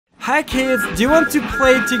Hi kids, do you want to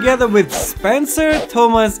play together with Spencer,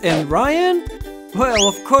 Thomas and Ryan? Well,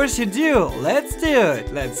 of course you do. Let's do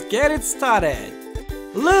it. Let's get it started.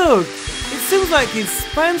 Look, it seems like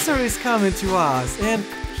Spencer is coming to us and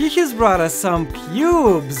he has brought us some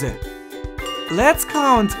cubes. Let's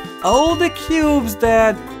count all the cubes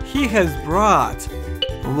that he has brought.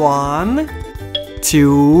 1,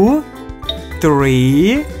 2,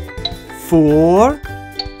 3, 4,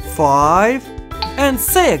 5, and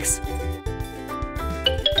 6.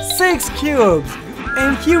 6 cubes.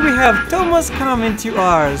 And here we have Thomas coming to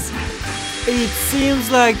ours. It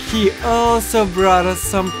seems like he also brought us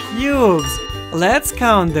some cubes. Let's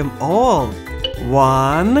count them all.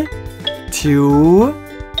 1, 2,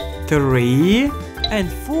 3,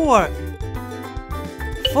 and 4.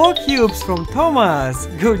 4 cubes from Thomas.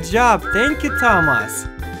 Good job. Thank you, Thomas.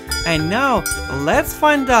 And now let's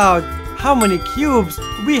find out how many cubes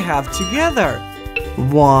we have together.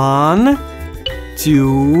 1,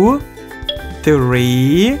 2,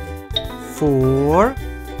 3, 4,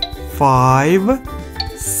 5,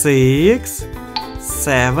 6,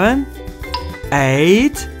 7,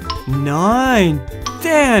 8, 9,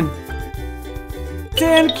 10.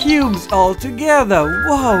 10 cubes all together.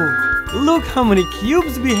 Wow! Look how many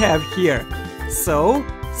cubes we have here. So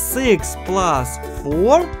 6 plus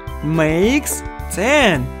 4 makes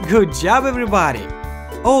 10. Good job, everybody.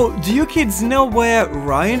 Oh, do you kids know where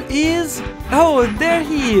Ryan is? Oh, there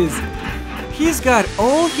he is. He's got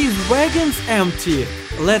all his wagons empty.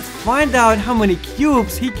 Let's find out how many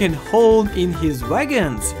cubes he can hold in his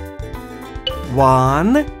wagons.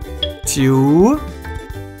 1, 2,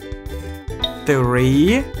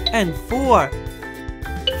 3, and 4.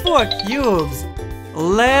 4 cubes.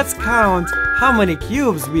 Let's count how many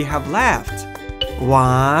cubes we have left.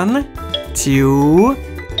 1, 2,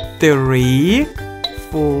 3,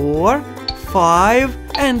 4, 5,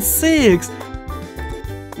 and 6.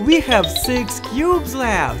 We have 6 cubes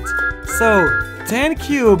left. So 10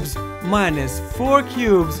 cubes minus 4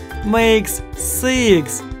 cubes makes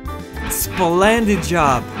 6. Splendid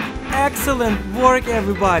job. Excellent work,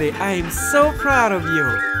 everybody. I am so proud of you.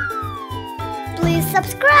 Please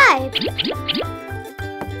subscribe.